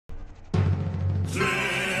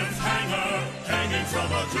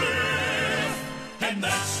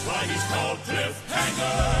and that's why he's called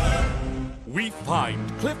Cliffhanger. We find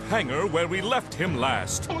Cliffhanger where we left him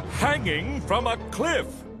last, hanging from a cliff.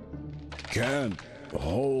 Can't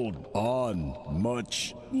hold on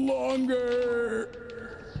much longer.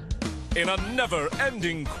 In a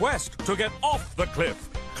never-ending quest to get off the cliff,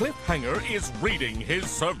 Cliffhanger is reading his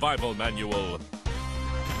survival manual.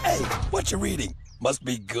 Hey, what you reading? Must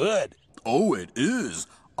be good. Oh, it is.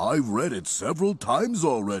 I've read it several times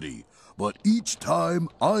already, but each time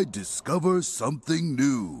I discover something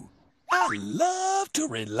new. I love to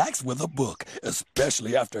relax with a book,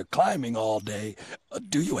 especially after climbing all day.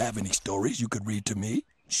 Do you have any stories you could read to me?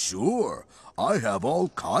 Sure, I have all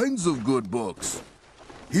kinds of good books.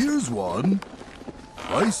 Here's one,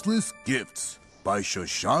 Priceless Gifts by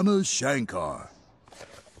Shoshana Shankar.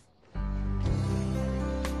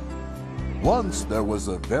 Once there was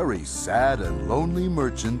a very sad and lonely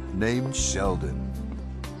merchant named Sheldon.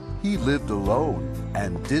 He lived alone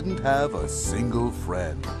and didn't have a single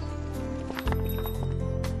friend.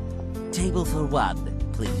 Table for one,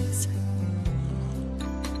 please.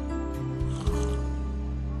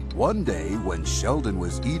 One day, when Sheldon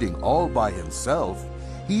was eating all by himself,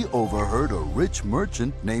 he overheard a rich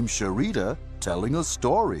merchant named Sharita telling a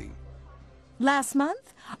story. Last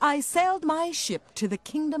month, I sailed my ship to the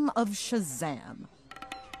kingdom of Shazam.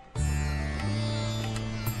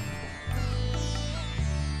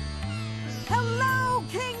 Hello,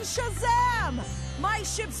 King Shazam! My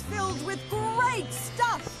ship's filled with great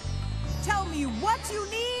stuff. Tell me what you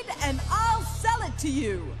need and I'll sell it to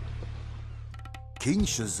you. King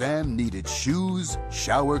Shazam needed shoes,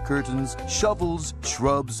 shower curtains, shovels,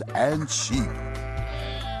 shrubs, and sheep.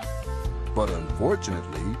 But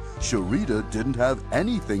unfortunately, Sharita didn't have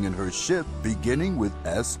anything in her ship beginning with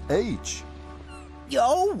S-H.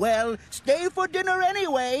 Oh, well, stay for dinner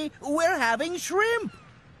anyway. We're having shrimp.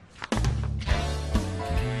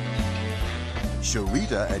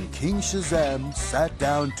 Sharita and King Shazam sat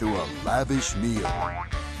down to a lavish meal.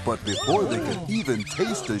 But before they could even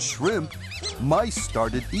taste the shrimp, mice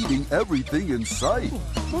started eating everything in sight.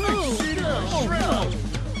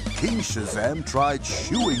 King Shazam tried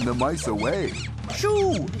shooing the mice away.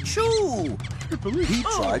 Shoo! Shoo! He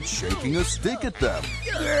tried shaking a stick at them.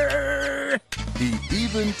 He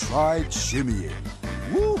even tried shimmying.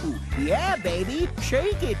 Woo! Yeah, baby!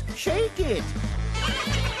 Shake it! Shake it!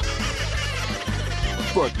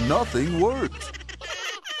 But nothing worked.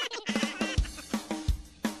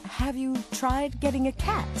 Have you tried getting a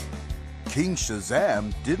cat? King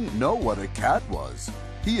Shazam didn't know what a cat was.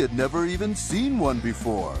 He had never even seen one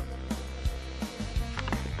before.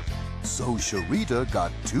 So Sharita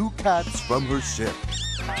got 2 cats from her ship.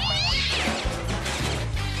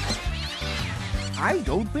 I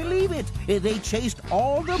don't believe it. They chased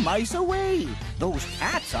all the mice away. Those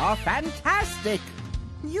cats are fantastic.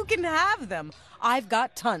 You can have them. I've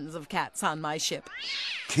got tons of cats on my ship.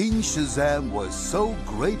 King Shazam was so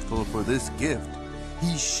grateful for this gift,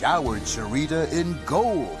 he showered Sharita in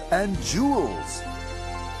gold and jewels.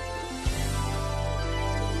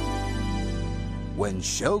 When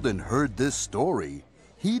Sheldon heard this story,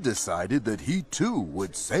 he decided that he too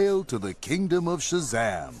would sail to the kingdom of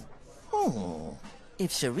Shazam.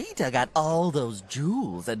 If Sharita got all those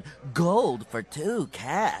jewels and gold for 2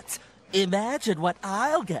 cats, imagine what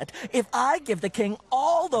I'll get if I give the king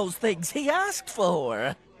all those things he asked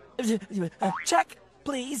for. Check,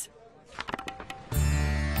 please.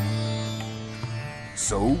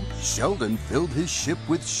 So Sheldon filled his ship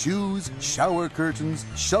with shoes, shower curtains,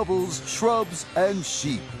 shovels, shrubs, and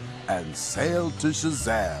sheep, and sailed to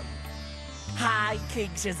Shazam. Hi, King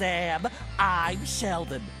Shazam. I'm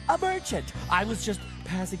Sheldon, a merchant. I was just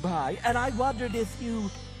passing by, and I wondered if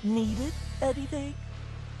you needed anything.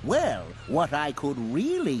 Well, what I could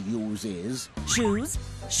really use is... Shoes,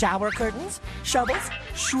 shower curtains, shovels,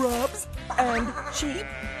 shrubs, and sheep.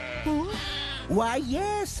 Why,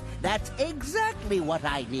 yes, that's exactly what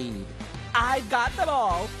I need. I've got them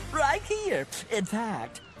all right here. In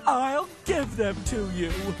fact, I'll give them to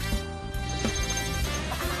you.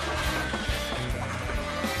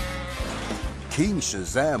 King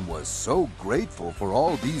Shazam was so grateful for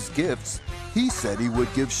all these gifts, he said he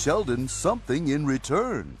would give Sheldon something in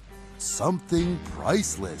return. Something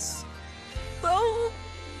priceless. Oh,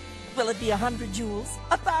 will it be 100 jewels,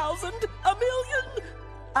 1,000, 1,000,000?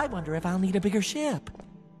 I wonder if I'll need a bigger ship.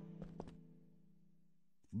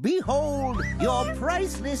 Behold your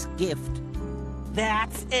priceless gift.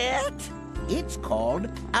 That's it? It's called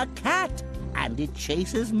a cat, and it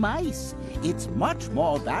chases mice. It's much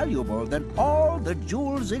more valuable than all the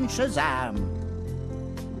jewels in Shazam.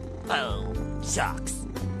 Oh, shucks.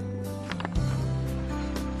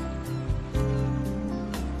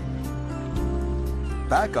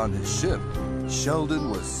 back on his ship, Sheldon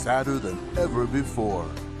was sadder than ever before.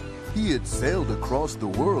 He had sailed across the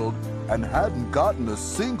world and hadn't gotten a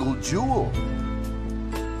single jewel.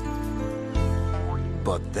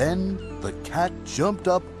 But then the cat jumped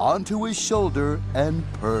up onto his shoulder and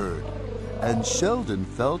purred, and Sheldon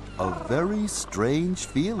felt a very strange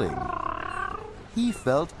feeling. He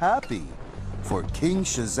felt happy, for King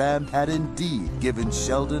Shazam had indeed given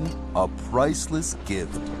Sheldon a priceless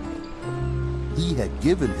gift. He had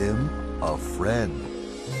given him a friend.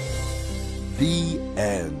 The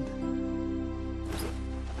end.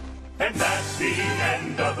 And that's the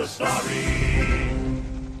end of the story.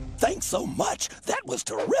 Thanks so much. That was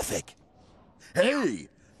terrific. Hey,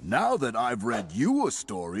 now that I've read you a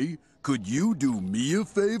story, could you do me a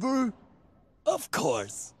favor? Of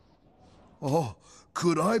course. Oh,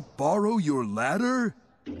 could I borrow your ladder?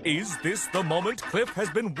 Is this the moment Cliff has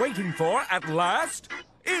been waiting for at last?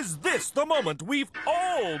 Is this the moment we've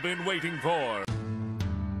all been waiting for?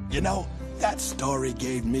 You know, that story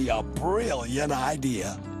gave me a brilliant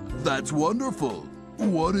idea. That's wonderful.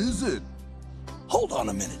 What is it? Hold on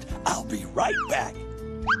a minute. I'll be right back.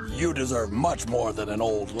 You deserve much more than an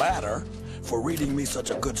old ladder. For reading me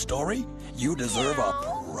such a good story, you deserve a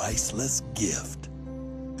priceless gift.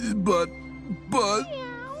 But...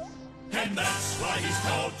 And that's why he's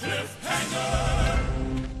called Cliffhanger.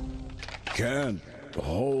 Can't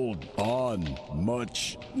hold on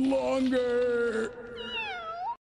much longer.